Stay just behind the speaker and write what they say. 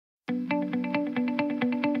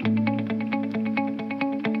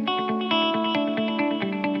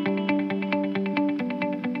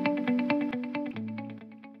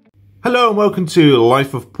Hello and welcome to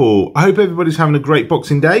Life of Paul. I hope everybody's having a great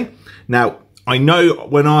Boxing Day. Now, I know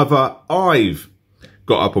whenever I've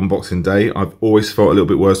got up on Boxing Day, I've always felt a little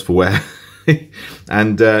bit worse for wear.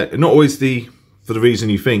 And not always for the reason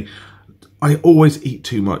you think. I always eat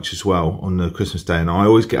too much as well on the Christmas Day, and I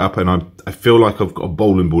always get up and I feel like I've got a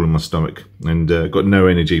bowling ball in my stomach and got no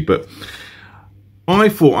energy. But I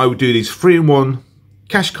thought I would do these 3-in-1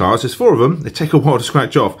 cash cards. There's 4 of them. They take a while to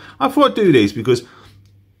scratch off. I thought I'd do these because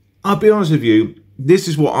I'll be honest with you, this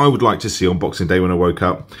is what I would like to see on Boxing Day when I woke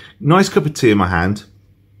up. Nice cup of tea in my hand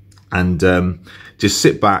and just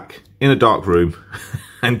sit back in a dark room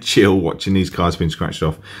and chill watching these cards being scratched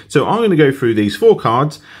off. So I'm going to go through these 4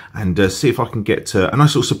 cards and see if I can get a nice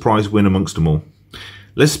little surprise win amongst them all.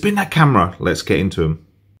 Let's spin that camera. Let's get into them.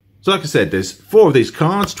 So like I said, there's 4 of these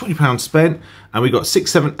cards, £20 spent, and we got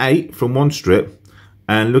 6, 7, 8 from one strip,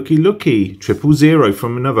 and looky 000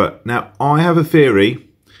 from another. Now, I have a theory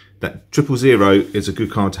that 000 is a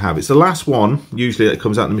good card to have. It's the last one, usually, that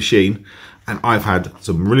comes out in the machine, and I've had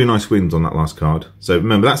some really nice wins on that last card. So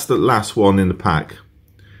remember, that's the last one in the pack.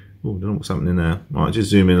 Oh, I don't know what's happening there. All right,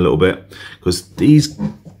 just zoom in a little bit, because these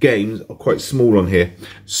games are quite small on here.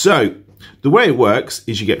 So the way it works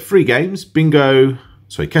is you get 3 games,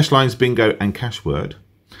 cash lines, bingo, and cash word.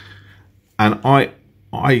 And I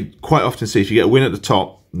quite often see if you get a win at the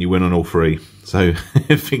top, you win on all 3. So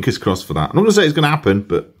fingers crossed for that. I'm not going to say it's going to happen,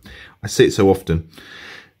 but I see it so often.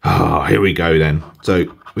 Oh, here we go then.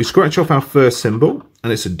 So we scratch off our first symbol,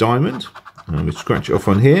 and it's a diamond. And we scratch it off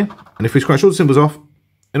on here. And if we scratch all the symbols off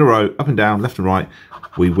in a row, up and down, left and right,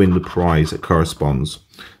 we win the prize that corresponds.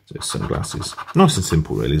 So sunglasses. Nice and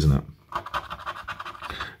simple, really, isn't it?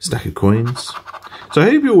 Stack of coins. So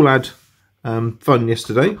I hope you all had fun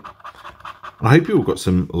yesterday. I hope you all got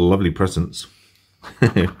some lovely presents.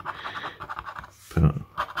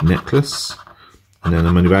 Necklace, and then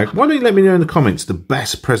a money bag. Why don't you let me know in the comments the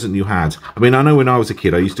best present you had? I mean, I know when I was a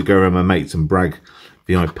kid, I used to go around my mates and brag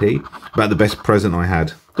VIP about the best present I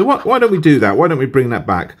had. So why don't we do that? Why don't we bring that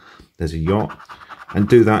back? There's a yacht, and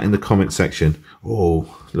do that in the comment section.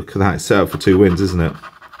 Oh, look at that. It's set up for 2 wins, isn't it?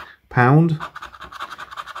 Pound.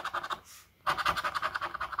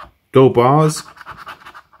 Gold bars.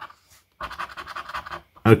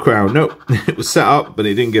 And a crown. Nope, it was set up, but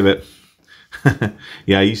it didn't give it.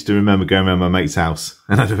 Yeah, I used to remember going around my mate's house,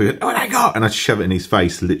 and I'd go, "Oh, what I got?" And I'd shove it in his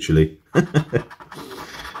face, literally.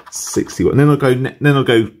 61. And then I'll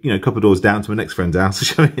go, you know, a couple of doors down to my next friend's house and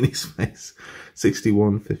shove it in his face.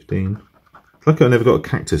 61, 15. Lucky I never got a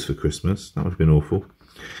cactus for Christmas. That would have been awful.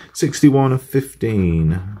 61 and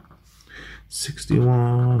 15.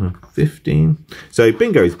 61 and 15. So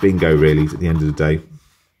bingo is bingo, really, at the end of the day.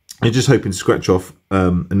 You're just hoping to scratch off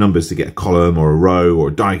numbers to get a column or a row or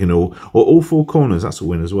a diagonal or all 4 corners. That's a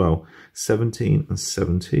win as well. 17 and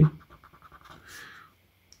 70.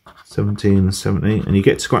 17 and 70. And you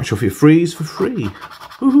get to scratch off your threes for free.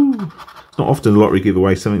 Woohoo! It's not often the lottery give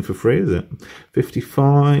away something for free, is it?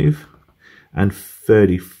 55 and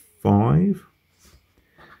 35.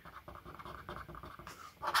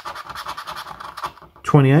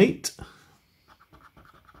 28.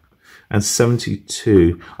 And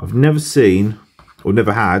 72. I've never seen, or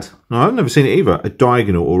never had, no, I've never seen it either, a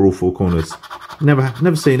diagonal or all 4 corners.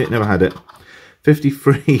 Never seen it, never had it.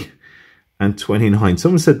 53 and 29.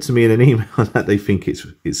 Someone said to me in an email that they think it's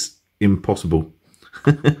impossible.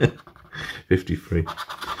 53.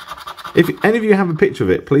 If any of you have a picture of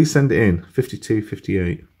it, please send it in. 52,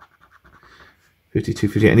 58. 52,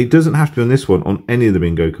 58. And it doesn't have to be on this one, on any of the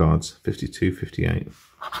bingo cards. 52, 58.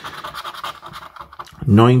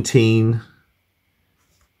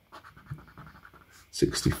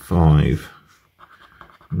 1965.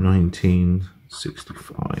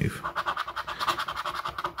 1965.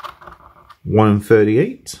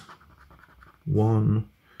 138.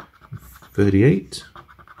 138.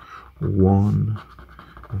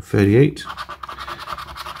 138.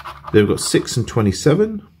 Then we've got 6 and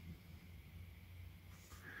 27.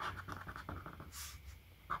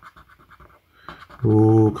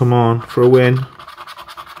 Oh, come on, for a win.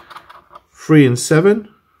 3 and 7.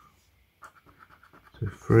 So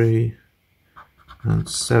 3 and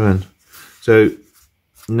 7. So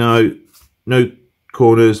no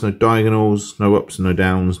corners, no diagonals, no ups, no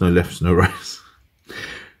downs, no lefts, no rights.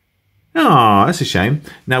 Ah, that's a shame.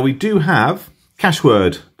 Now we do have cash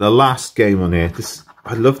word, the last game on here.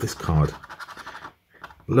 I love this card.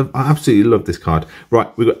 I absolutely love this card.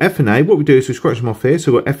 Right, we've got F and A. What we do is we scratch them off here.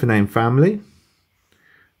 So we've got F and A and family.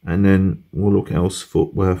 And then we'll look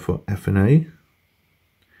elsewhere for F and A.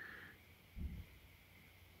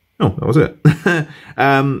 Oh, that was it.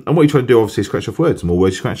 And what you're trying to do, obviously, is scratch off words. The more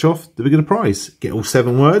words you scratch off, the bigger the prize. Get all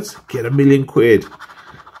 7 words, get £1 million.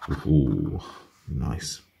 Ooh,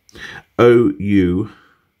 nice. O-U-T-s.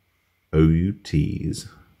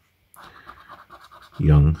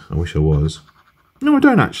 Young. I wish I was. No, I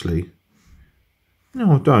don't actually.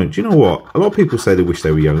 No, I don't. Do you know what? A lot of people say they wish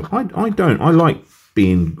they were young. I don't. I like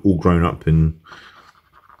being all grown up and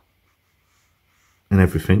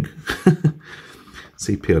everything.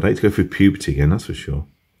 CP, I'd like to go through puberty again, that's for sure.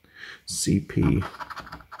 CP.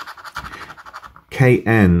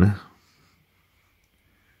 KN.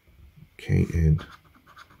 KN.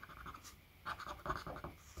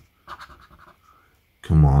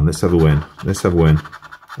 Come on, let's have a win. Let's have a win.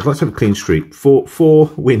 I'd like to have a clean streak. Four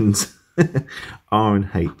wins. R and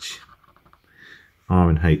H. R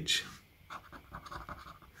and H.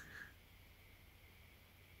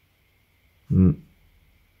 No,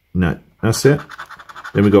 that's it.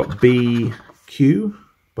 Then we got BQ,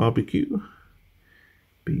 barbecue,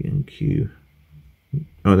 B and Q.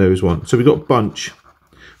 Oh, there is one. So we got bunch.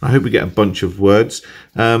 I hope we get a bunch of words.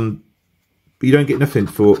 But you don't get nothing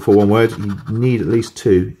for one word. You need at least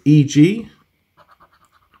 2. E.g.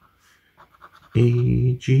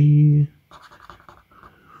 E.g.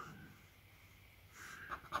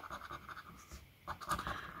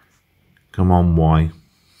 Come on, Y.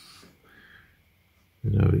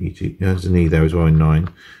 No, E.g. There's an E there as well in 9.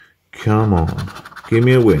 Come on. Give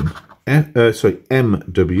me a win.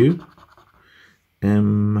 M.W.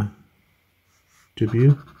 M.W.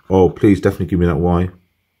 Oh, please, definitely give me that Y.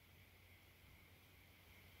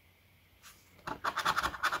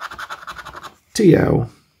 TL.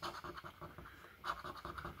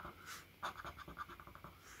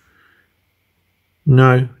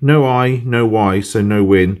 No, no I, no Y, so no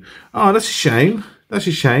win. Oh, that's a shame. That's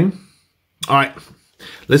a shame. All right,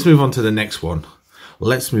 let's move on to the next one.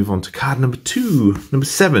 Let's move on to card number 2, number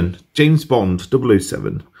 7, James Bond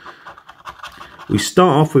 007. We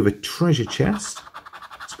start off with a treasure chest.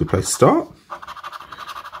 It's a good place to start.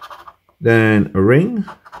 Then a ring.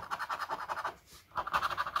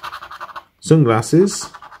 Sunglasses.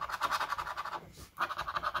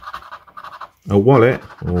 A wallet.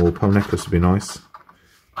 Or pearl necklace would be nice.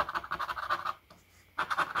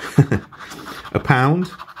 A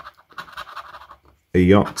pound. A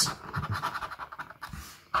yacht.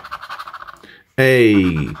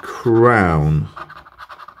 A crown.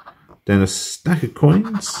 Then a stack of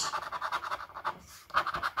coins.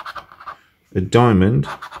 A diamond.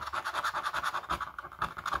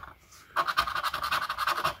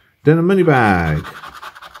 Then a money bag.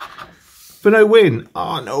 For no win.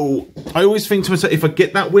 Oh no. I always think to myself, if I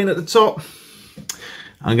get that win at the top,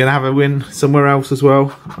 I'm going to have a win somewhere else as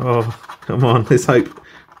well. Oh, come on. Let's hope.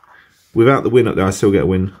 Without the win up there, I still get a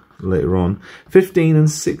win later on. 15 and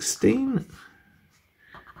 16.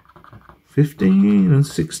 15 and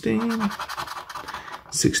 16.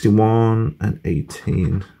 61 and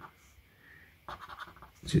 18.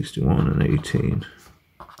 61 and 18.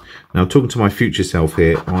 Now, talking to my future self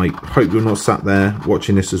here, I hope you're not sat there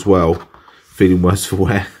watching this as well, feeling worse for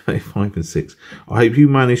wear. 5 and 6. I hope you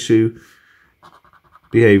managed to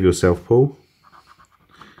behave yourself, Paul.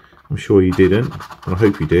 I'm sure you didn't, but I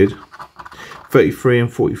hope you did. 33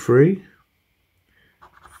 and 43.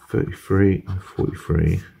 33 and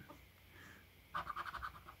 43.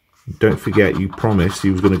 Don't forget, you promised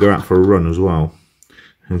you was going to go out for a run as well.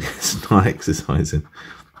 And start exercising.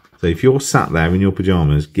 So if you're sat there in your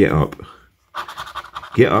pyjamas, get up.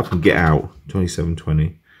 Get up and get out.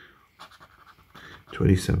 27-20.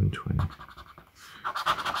 27-20.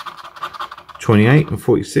 28 and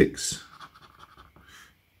 46.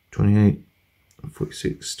 28 and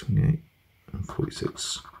 46. 28 and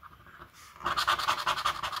 46.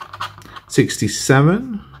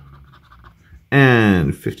 67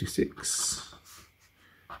 and 56.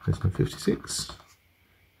 There's no 56.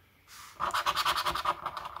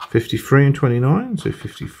 53 and 29, so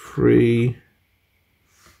 53,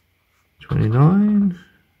 29,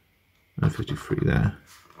 and 53 there.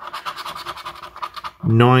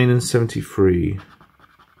 9 and 73.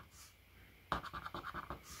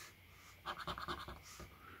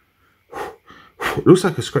 It looks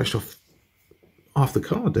like I scratched off half the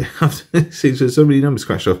card there. See, so many numbers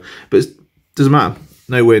scratched off, but it doesn't matter.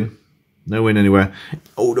 No win. No win anywhere.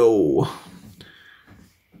 Oh no.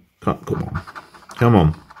 Come on. Come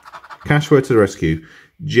on. Cash word to the rescue.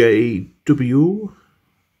 JW.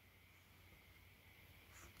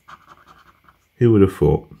 Who would have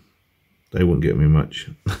thought? They wouldn't get me much.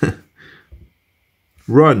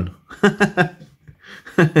 Run.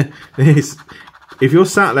 If you're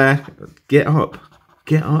sat there, get up.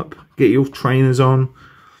 Get up. Get your trainers on.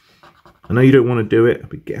 I know you don't want to do it,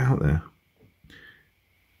 but get out there.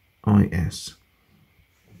 IS.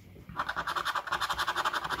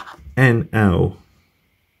 NL.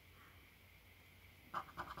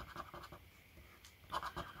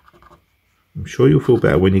 I'm sure you'll feel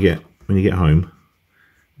better when you get home.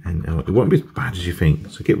 NL. It won't be as bad as you think.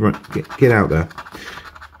 So get out there.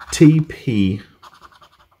 TP.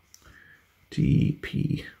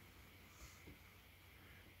 DP.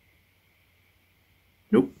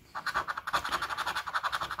 Nope.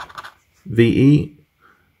 VE.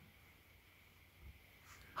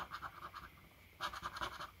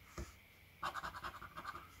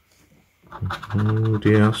 Oh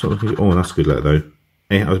dear, that's not looking. Oh, that's good luck though.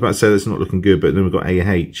 I was about to say that's not looking good, but then we've got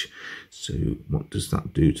AH. So what does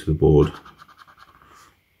that do to the board?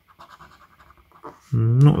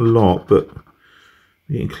 Not a lot, but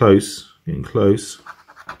getting close. Getting close.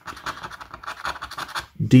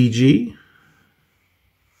 DG.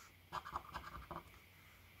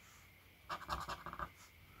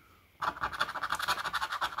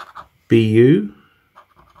 BU.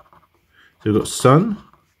 So we've got Sun.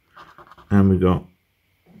 And we've got,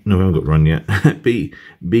 no, we haven't got Run yet.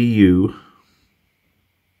 BU.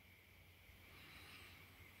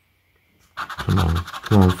 Come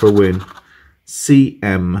on for a win.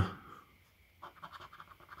 CM.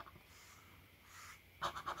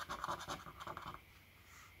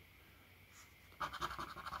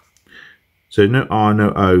 So no R,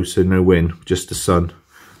 no O, so no win, just the Sun.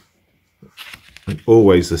 And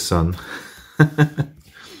always the Sun.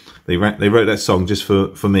 They wrote that song just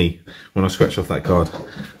for me when I scratch off that card.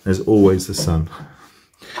 There's always the Sun.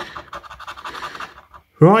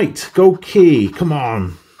 Right, gold key, come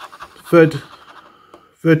on. Third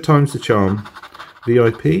time's the charm.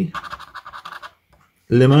 VIP.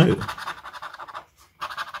 Limo.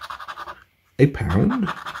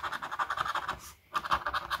 £1.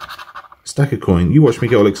 Stack of coin. You watch me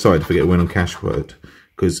get all excited if I get a win on cash word.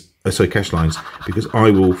 Cash lines. Because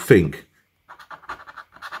I will think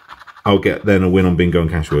I'll get then a win on bingo and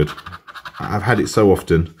cash word. I've had it so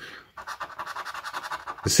often.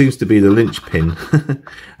 It seems to be the linchpin.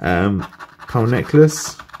 Pearl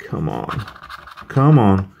necklace. Come on. Come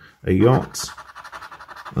on. A yacht.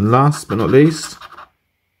 And last but not least,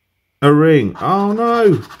 a ring. Oh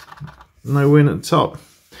no. No win at the top.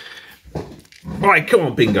 Right, come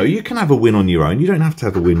on, bingo. You can have a win on your own. You don't have to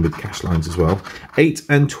have a win with cash lines as well. 8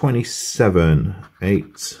 and 27.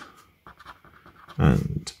 8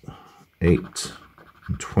 and 8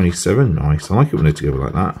 and 27. Nice. I like it when they're together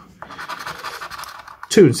like that.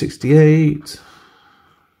 2 and 68.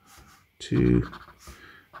 2,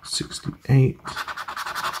 68.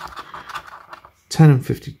 10 and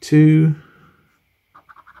 52.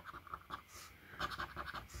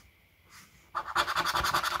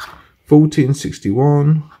 40 and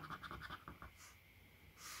 61.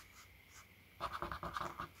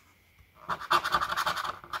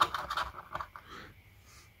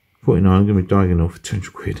 49, I'm going to be diagonal for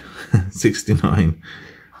 200 quid. 69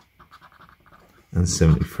 and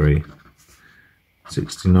 73.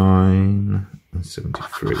 69 and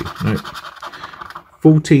 73. No.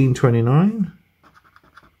 14.29.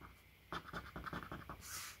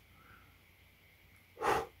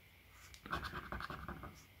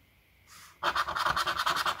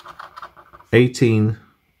 18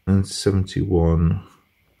 and 71.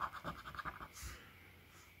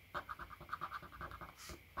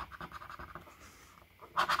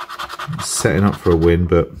 Setting up for a win,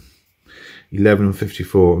 but 11 and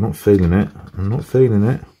 54. I'm not feeling it. I'm not feeling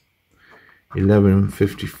it. 11 and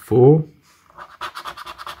 54.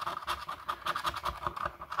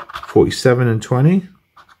 47 and 20.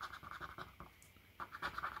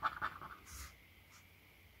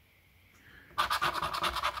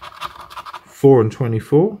 4 and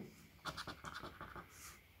 24.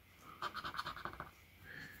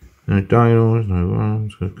 No diagonals, no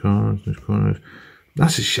arms, no cards, no corners.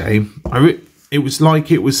 That's a shame. It was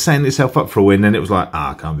like it was setting itself up for a win, and it was like,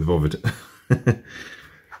 I can't be bothered.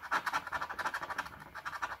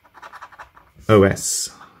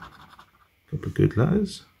 OS. Couple of good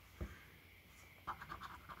letters.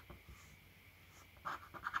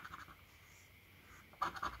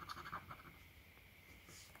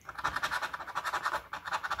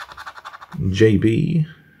 JB.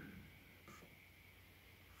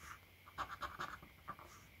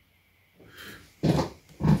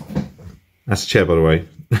 That's a chair, by the way.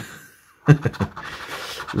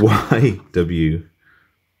 YW.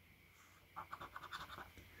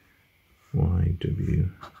 YW.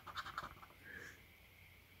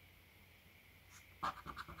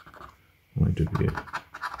 YW.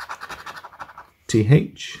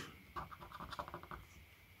 TH.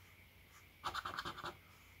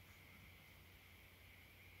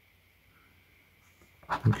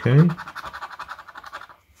 Okay.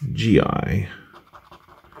 GI.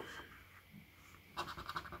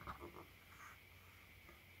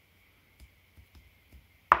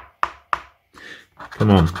 Come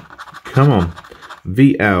on. Come on.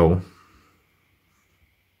 VL.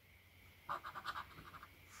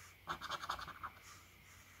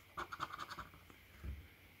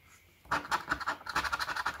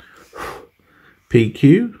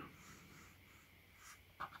 PQ.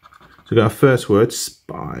 So we got our first word,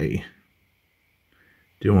 spy.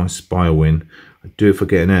 Do I want to spy a win? I do if I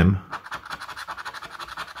get an M.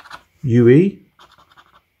 UE.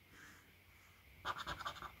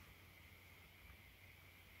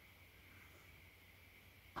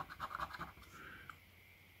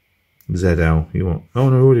 ZL. You want? Oh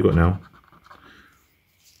no, I already got an L.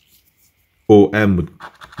 Or M would,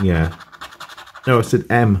 yeah. No, I said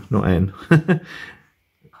M, not N.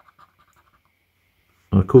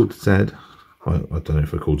 I called Z. I don't know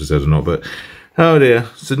if I called Z or not, but oh dear.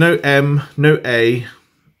 So no M, no A,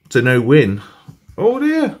 so no win. Oh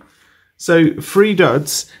dear. So 3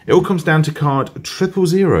 duds. It all comes down to card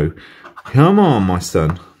 000. Come on, my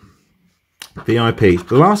son. VIP.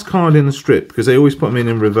 The last card in the strip, because they always put them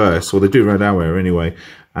in reverse, or they do around our area anyway.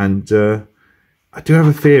 And I do have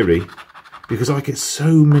a theory, because I get so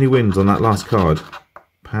many wins on that last card.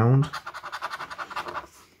 Pound.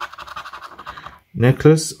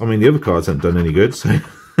 Necklace. I mean, the other cards haven't done any good, so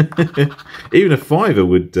even a fiver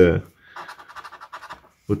would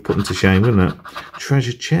put them to shame, wouldn't it?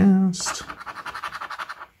 Treasure chest.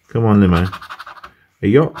 Come on, limo. A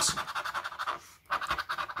yacht.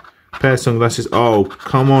 Pair of sunglasses. Oh,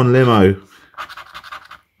 come on, limo.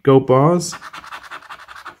 Gold bars.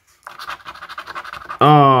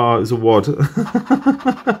 Oh, it was a wad.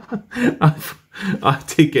 I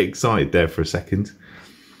did get excited there for a second.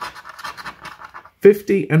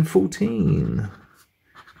 50 and 14.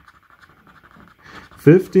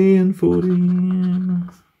 50 and 14.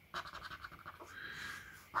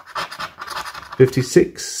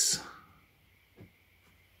 56.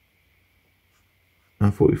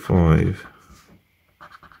 And 45.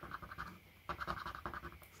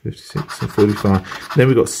 56 and 45. Then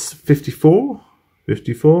we've got 54.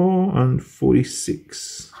 54 and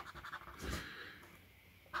 46.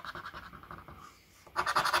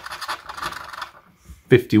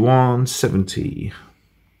 51, 70.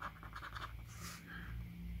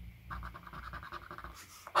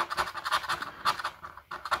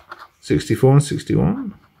 64 and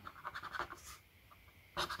 61.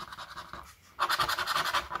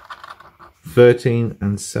 13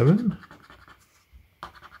 and 7.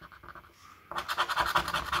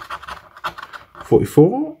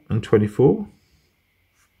 44 and 24.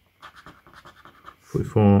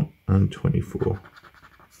 44 and 24.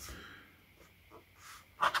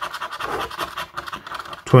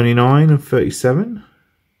 29 and 37.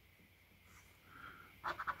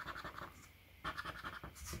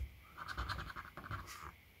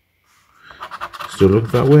 Still looking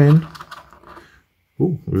for that win.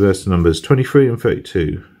 Ooh, reverse the numbers. 23 and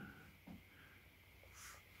 32.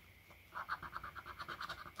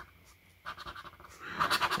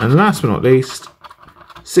 And last but not least,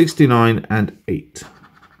 69 and 8.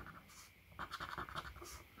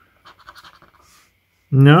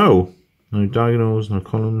 No. No diagonals, no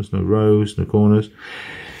columns, no rows, no corners.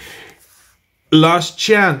 Last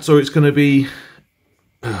chance, or it's going to be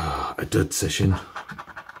a dud session.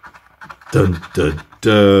 Dun, dun,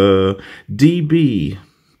 dun. DB.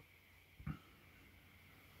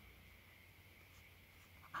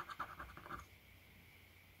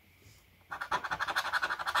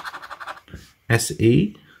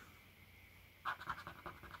 SE.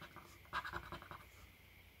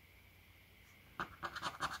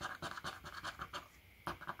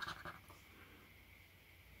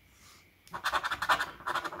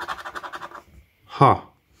 Ha.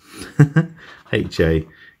 HA.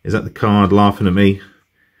 Is that the card laughing at me?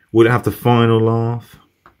 Would it have the final laugh?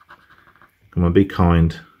 Come on, be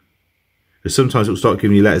kind. Because sometimes it will start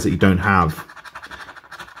giving you letters that you don't have.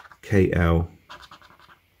 KL.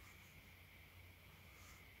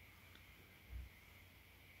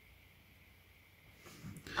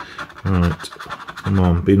 Right. Come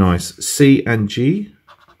on, be nice. C and G.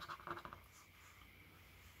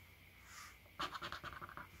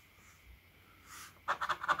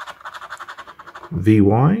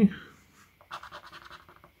 VY.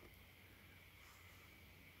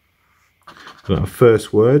 Got our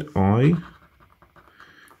first word, I.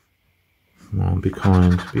 Come on, be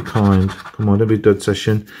kind, be kind. Come on, don't be dud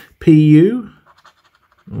session. PU.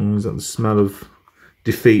 Oh, is that the smell of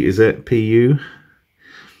defeat, is it? PU.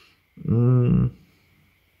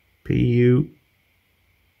 PU.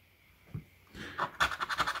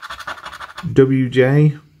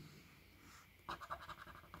 WJ.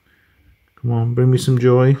 Come on, bring me some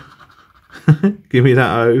joy. Give me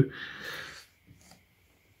that O.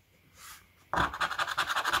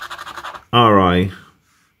 RI.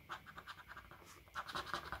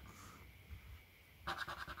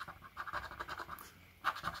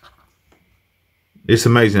 It's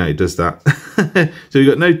amazing how it does that. So we've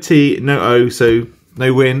got no T, no O, so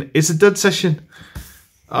no win. It's a dud session.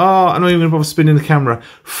 Oh, I'm not even going to bother spinning the camera.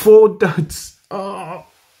 4 duds. Oh,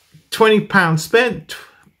 £20 spent.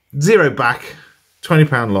 0 back.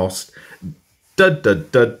 £20 lost. Dud, dud,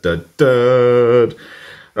 dud, dud, dud.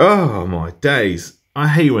 Oh, my days. I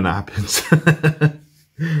hate when that happens.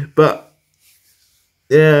 But,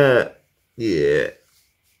 yeah.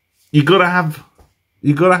 You gotta have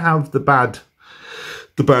the bad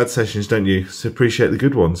sessions, don't you? So appreciate the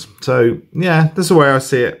good ones. So yeah, that's the way I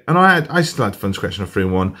see it. And I still had fun scratching a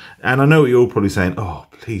 3-1. And I know what you're all probably saying, oh,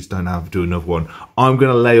 please don't do another one. I'm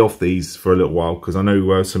going to lay off these for a little while because I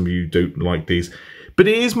know some of you don't like these. But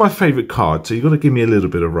it is my favourite card, so you've got to give me a little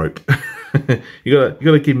bit of rope. you got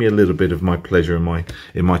to give me a little bit of my pleasure in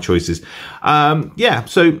my choices. Yeah,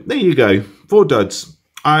 so there you go. 4 duds.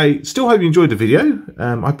 I still hope you enjoyed the video.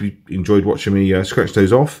 I hope you enjoyed watching me scratch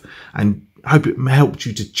those off, and I hope it helped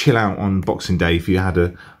you to chill out on Boxing Day if you had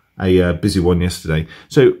a busy one yesterday.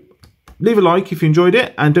 So leave a like if you enjoyed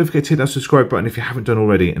it, and don't forget to hit that subscribe button if you haven't done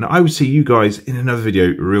already. And I will see you guys in another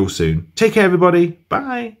video real soon. Take care, everybody.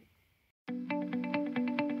 Bye.